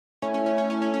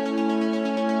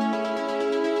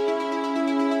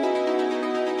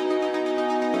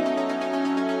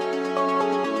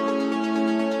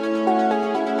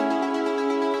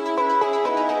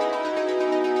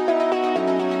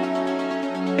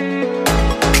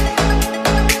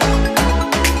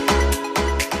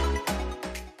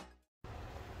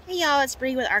y'all, it's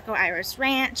Bree with Arco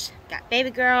Ranch. Got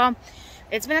baby girl.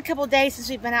 It's been a couple days since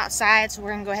we've been outside, so we're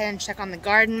gonna go ahead and check on the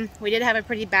garden. We did have a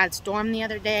pretty bad storm the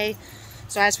other day,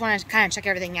 so I just want to kind of check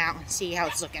everything out and see how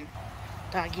it's looking.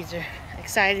 Doggies are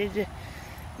excited to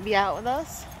be out with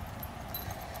us.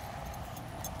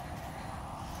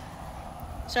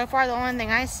 So far, the only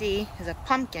thing I see is a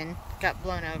pumpkin got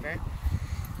blown over.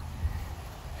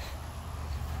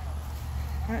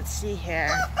 Let's see here.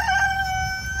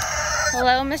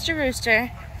 Hello, Mr.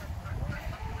 Rooster.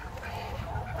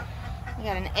 We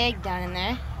got an egg down in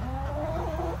there.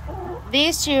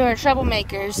 These two are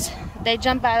troublemakers. They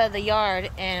jump out of the yard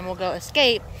and will go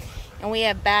escape. And we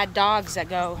have bad dogs that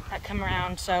come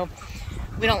around, so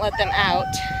we don't let them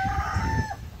out.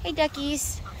 Hey,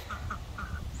 duckies.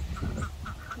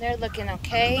 They're looking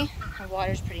okay. The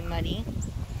water's pretty muddy.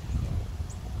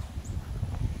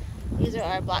 These are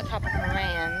our black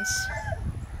Pomeranians.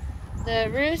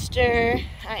 The rooster,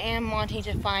 I am wanting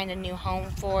to find a new home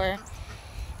for,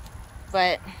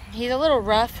 but he's a little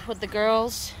rough with the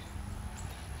girls.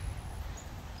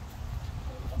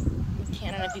 I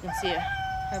don't know if you can see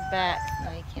her back.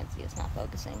 No, you can't see. It's not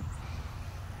focusing.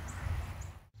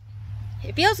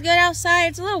 It feels good outside.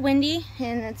 It's a little windy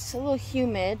and it's a little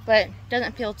humid, but it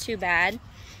doesn't feel too bad.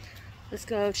 Let's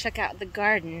go check out the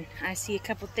garden. I see a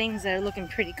couple things that are looking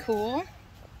pretty cool.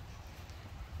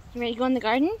 You ready to go in the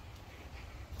garden?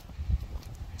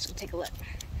 Let's go take a look.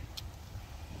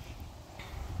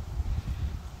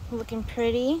 Looking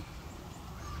pretty.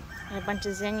 Got a bunch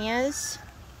of zinnias.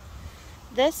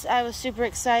 This, I was super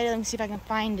excited. Let me see if I can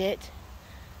find it.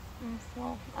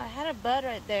 Well, I had a bud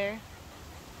right there.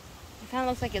 It kind of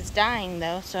looks like it's dying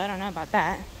though, so I don't know about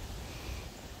that.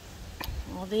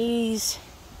 All these.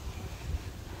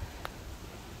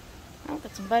 Oh,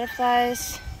 got some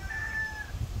butterflies.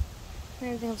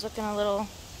 Everything's looking a little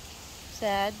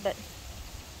sad, but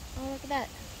oh, look at that.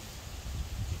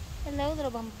 Hello,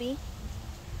 little bumblebee.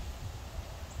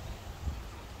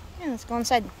 Yeah, let's go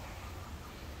inside.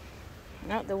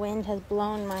 Oh, the wind has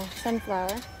blown my sunflower.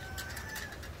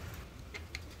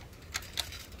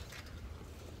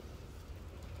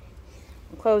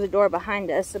 We'll close the door behind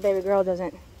us so baby girl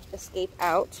doesn't escape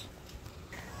out.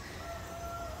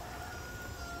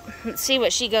 Let's see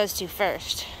what she goes to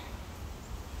first.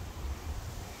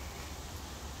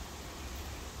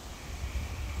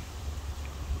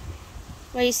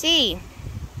 What do you see?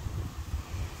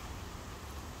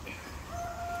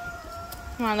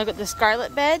 You want to look at the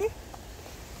scarlet bed?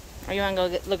 Or you want to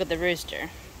go look at the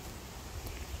rooster?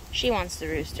 She wants the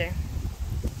rooster.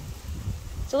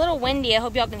 It's a little windy. I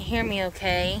hope y'all can hear me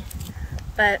okay.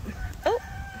 But, oh,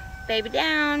 baby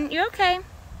down. You're okay.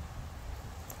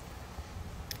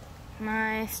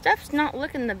 My stuff's not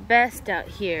looking the best out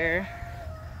here.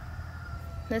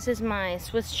 This is my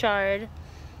Swiss chard.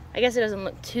 I guess it doesn't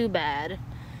look too bad.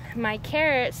 My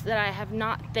carrots that I have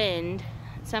not thinned,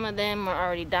 some of them are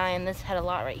already dying. This had a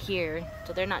lot right here,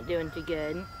 so they're not doing too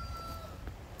good.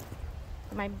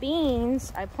 My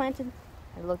beans, I planted,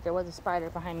 look, there was a spider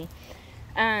behind me.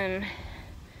 I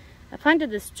planted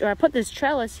this, or I put this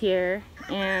trellis here,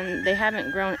 and they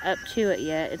haven't grown up to it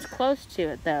yet. It's close to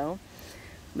it though.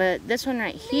 But this one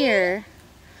right here,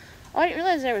 oh, I didn't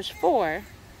realize there was 4.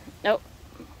 Nope,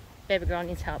 baby girl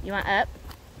needs help. You want up?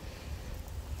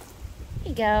 There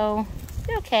you go.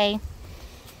 You're okay.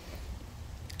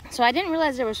 So I didn't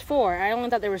realize there was 4. I only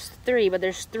thought there was 3, but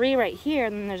there's 3 right here,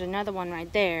 and then there's another one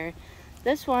right there.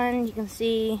 This one, you can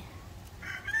see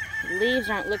the leaves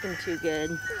aren't looking too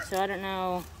good, so I don't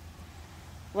know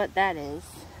what that is.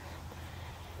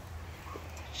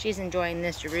 She's enjoying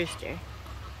this rooster.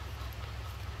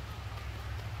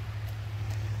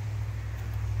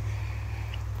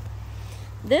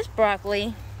 This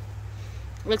broccoli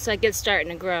looks like it's starting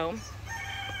to grow.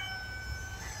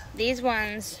 These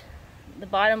ones, the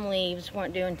bottom leaves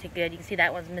weren't doing too good. You can see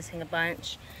that one's missing a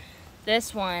bunch.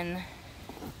 This one,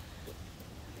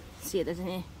 see if there's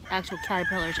any actual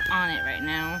caterpillars on it right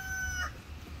now.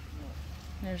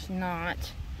 There's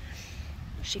not.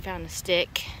 She found a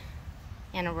stick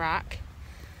and a rock.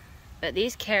 But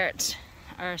these carrots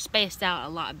are spaced out a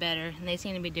lot better, and they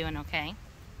seem to be doing okay.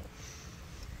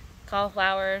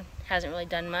 Cauliflower hasn't really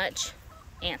done much.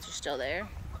 Ants are still there.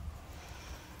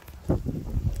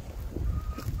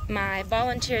 My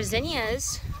volunteer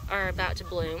zinnias are about to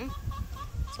bloom,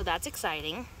 so that's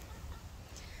exciting.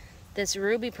 This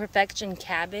Ruby Perfection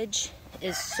cabbage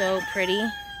is so pretty.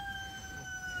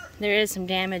 There is some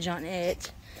damage on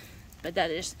it, but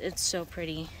it's so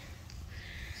pretty.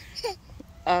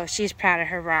 Oh, she's proud of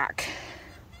her rock.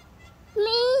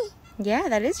 Me? Yeah,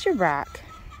 that is your rock.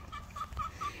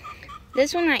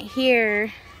 This one right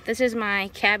here This is my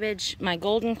cabbage, my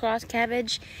golden cross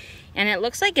cabbage, and it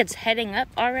looks like it's heading up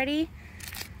already.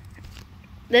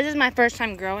 This is my first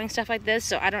time growing stuff like this,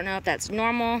 so I don't know if that's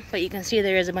normal, but you can see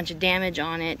there is a bunch of damage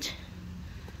on it.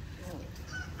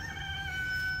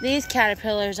 These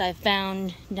caterpillars I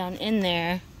found down in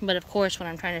there, but of course when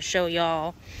I'm trying to show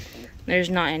y'all, there's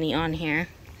not any on here.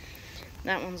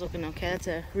 That one's looking okay. That's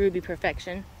a ruby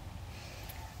perfection.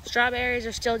 Strawberries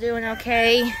are still doing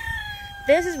okay.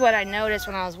 This is what I noticed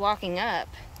when I was walking up.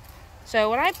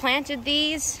 So when I planted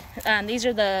these are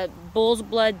the bull's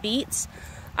blood beets.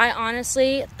 I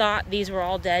honestly thought these were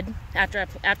all dead after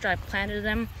I planted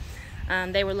them.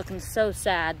 They were looking so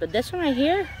sad, but this one right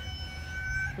here,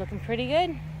 looking pretty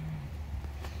good.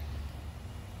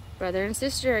 Brother and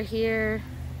sister are here.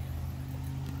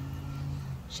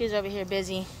 She's over here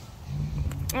busy.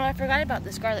 Oh, I forgot about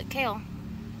the scarlet kale.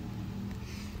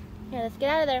 Here, let's get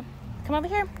out of there. Come over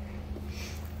here.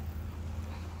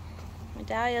 My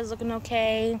dahlia's looking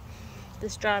okay. The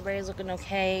strawberry's looking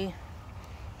okay.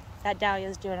 That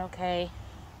dahlia's doing okay.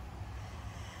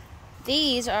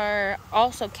 These are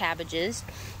also cabbages.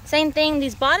 Same thing,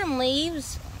 these bottom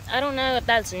leaves, I don't know if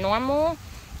that's normal.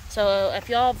 So if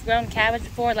y'all have grown cabbage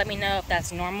before, let me know if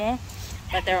that's normal.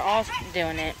 But they're all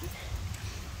doing it.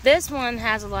 This one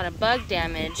has a lot of bug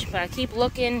damage, but I keep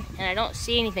looking and I don't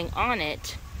see anything on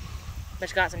it. But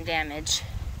it's got some damage.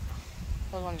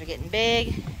 Those ones are getting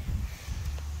big.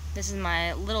 This is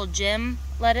my little gem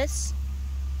lettuce.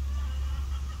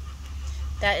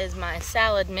 That is my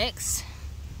salad mix.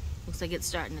 Looks like it's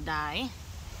starting to die.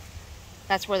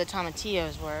 That's where the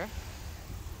tomatillos were.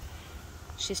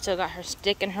 She's still got her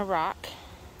stick and her rock.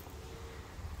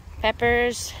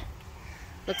 Peppers.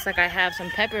 Looks like I have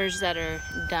some peppers that are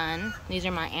done. These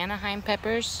are my Anaheim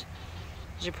peppers.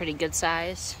 These are pretty good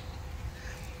size.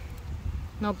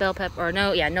 No bell pepper, or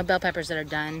no bell peppers that are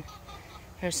done.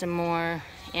 There's some more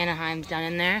Anaheims down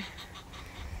in there.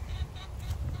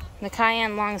 The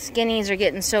cayenne long skinnies are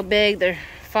getting so big they're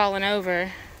falling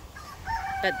over,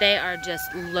 but they are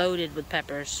just loaded with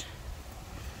peppers.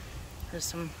 There's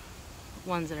some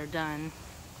ones that are done.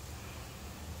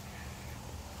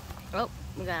 Oh,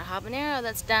 we got a habanero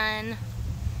that's done.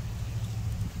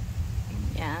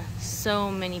 Yeah, so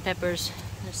many peppers.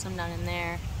 There's some down in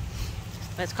there,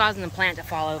 but it's causing the plant to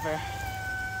fall over.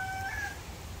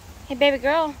 Hey baby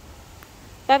girl,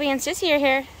 Bubby and Sissy are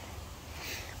here.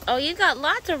 Oh, you got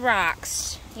lots of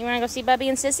rocks. You want to go see Bubby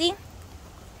and Sissy?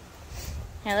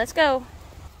 Yeah, let's go.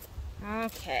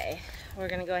 Okay, we're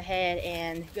going to go ahead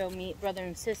and go meet brother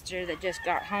and sister that just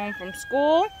got home from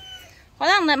school.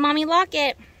 Hold on, let mommy lock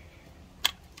it.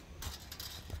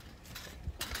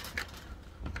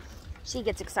 She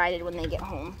gets excited when they get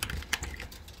home.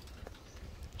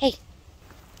 Hey,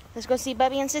 let's go see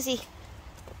Bubby and Sissy.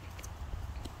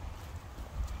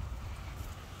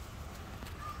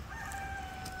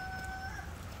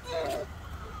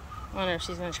 I wonder if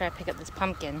she's going to try to pick up this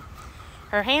pumpkin.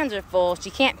 Her hands are full. She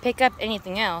can't pick up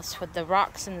anything else with the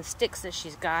rocks and the sticks that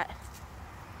she's got.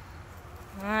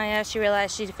 Oh yeah, she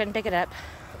realized she couldn't pick it up.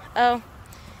 Oh,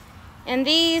 and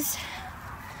these,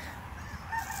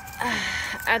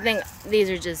 I think these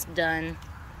are just done.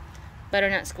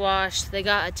 Butternut squash. They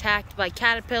got attacked by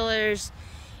caterpillars,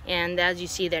 and as you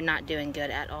see, they're not doing good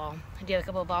at all. I do have a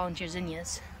couple of volunteer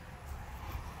zinnias.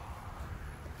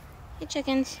 Hey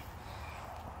chickens.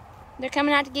 They're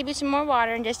coming out to give you some more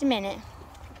water in just a minute.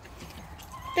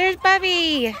 There's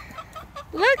Bubby.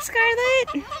 Look,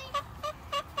 Scarlett.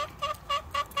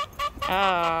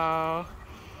 Oh.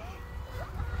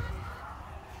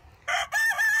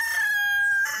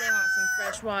 They want some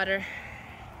fresh water.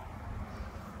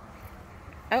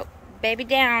 Oh, baby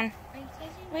down.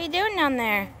 What are you doing down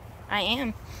there? I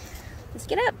am. Let's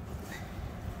get up.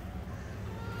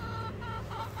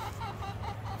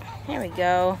 There we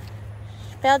go.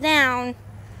 Fell down.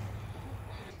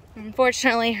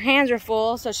 Unfortunately, her hands were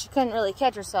full, so she couldn't really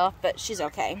catch herself, but she's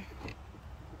okay.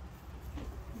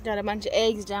 Got a bunch of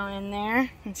eggs down in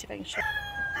there. Let's see if I can show.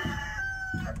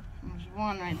 There's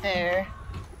one right there.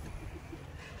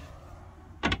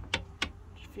 There's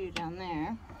a few down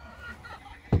there.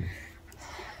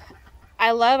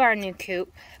 I love our new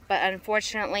coop, but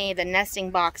unfortunately the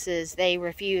nesting boxes, they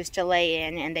refuse to lay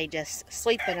in and they just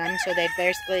sleep in them, so they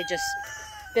basically just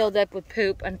filled up with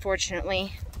poop,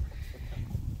 unfortunately.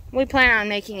 We plan on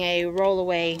making a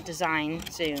roll-away design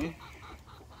soon.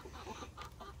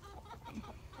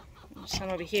 There's some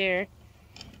over here.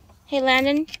 Hey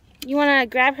Landon, you want to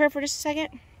grab her for just a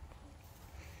second?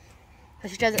 So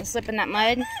she doesn't slip in that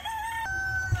mud.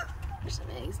 There's some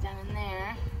eggs down in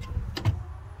there.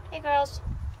 Hey girls.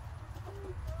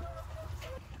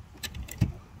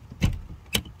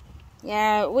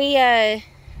 Yeah, we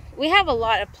have a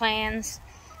lot of plans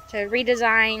to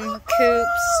redesign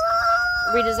coops,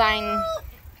 redesign,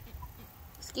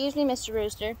 excuse me, Mr.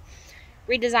 Rooster,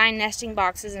 redesign nesting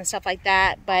boxes and stuff like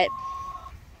that, but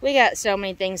we got so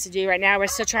many things to do right now. We're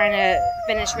still trying to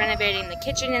finish renovating the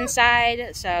kitchen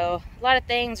inside, so a lot of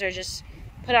things are just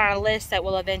put on a list that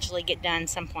will eventually get done at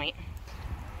some point.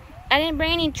 I didn't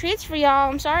bring any treats for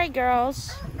y'all. I'm sorry,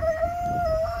 girls.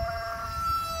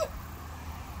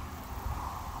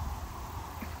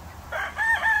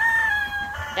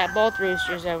 Got both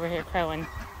roosters over here crowing.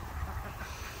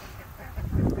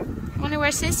 Wonder where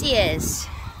Sissy is.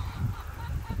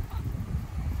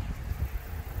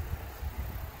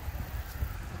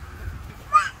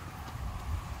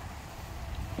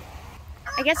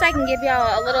 I guess I can give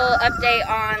y'all a little update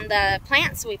on the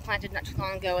plants we planted not too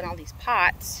long ago in all these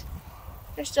pots.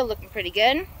 They're still looking pretty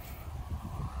good.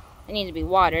 They need to be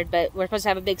watered, but we're supposed to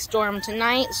have a big storm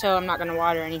tonight, so I'm not going to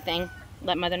water anything.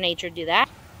 Let Mother Nature do that.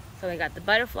 So we got the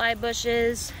butterfly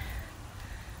bushes.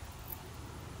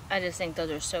 I just think those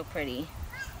are so pretty.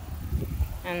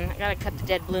 And I gotta cut the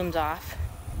dead blooms off.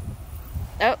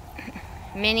 Oh,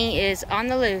 Minnie is on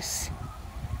the loose.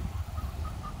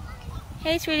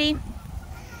 Hey, sweetie.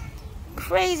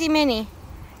 Crazy Minnie.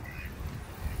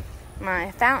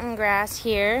 My fountain grass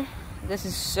here. This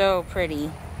is so pretty.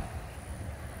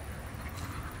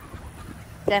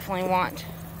 Definitely want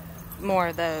more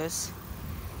of those.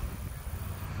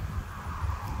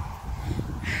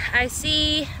 I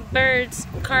see birds,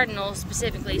 cardinals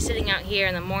specifically, sitting out here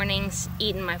in the mornings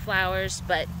eating my flowers,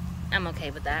 but I'm okay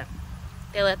with that.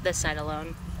 They left this side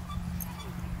alone.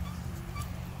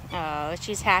 Oh,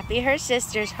 she's happy her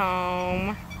sister's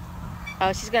home.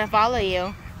 Oh, she's gonna follow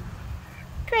you.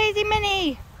 Crazy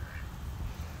Minnie!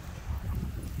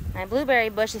 My blueberry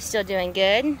bush is still doing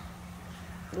good.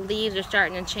 The leaves are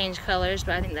starting to change colors,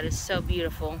 but I think that is so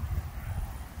beautiful.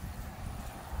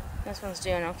 This one's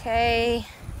doing okay.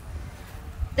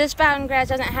 This fountain grass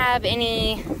doesn't have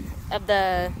any of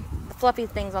the fluffy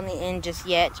things on the end just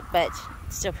yet, but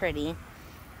it's still pretty.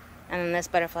 And then this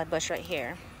butterfly bush right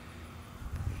here.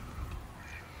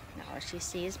 All she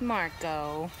sees is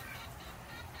Marco.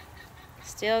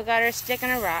 Still got her stick in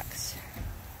her rocks.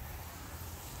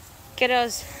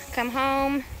 Kiddos come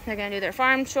home. They're gonna do their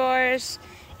farm chores.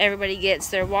 Everybody gets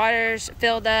their waters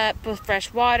filled up with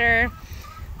fresh water.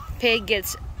 Pig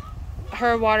gets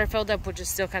her water filled up, which is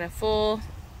still kind of full.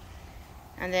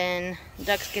 And then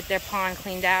ducks get their pond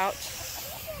cleaned out.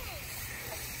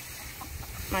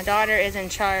 My daughter is in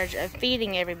charge of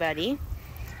feeding everybody.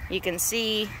 You can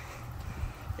see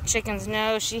the chickens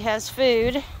know she has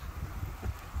food.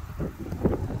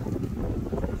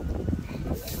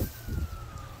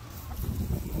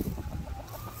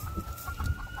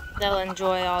 They'll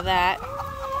enjoy all that.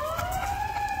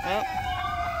 Oh.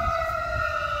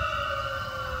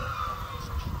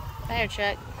 Fire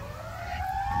truck.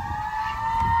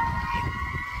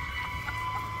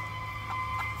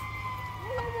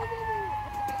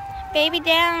 Baby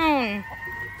down.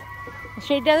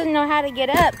 She doesn't know how to get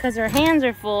up because her hands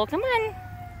are full. Come on.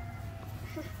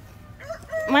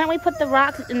 Why don't we put the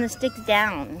rocks and the sticks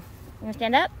down? You want to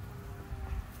stand up?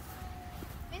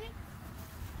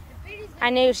 I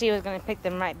knew she was going to pick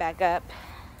them right back up,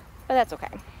 but that's okay.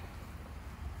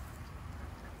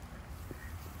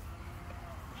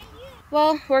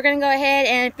 Well, we're going to go ahead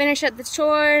and finish up the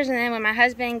chores, and then when my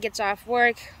husband gets off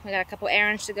work, we got a couple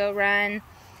errands to go run.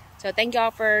 So thank y'all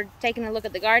for taking a look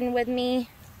at the garden with me.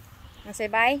 Want to say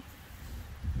bye?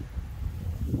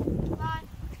 Bye.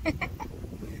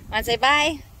 Want to say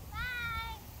bye?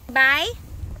 Bye. Bye?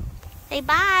 Say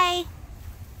bye.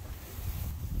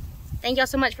 Thank y'all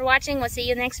so much for watching. We'll see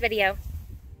you in the next video.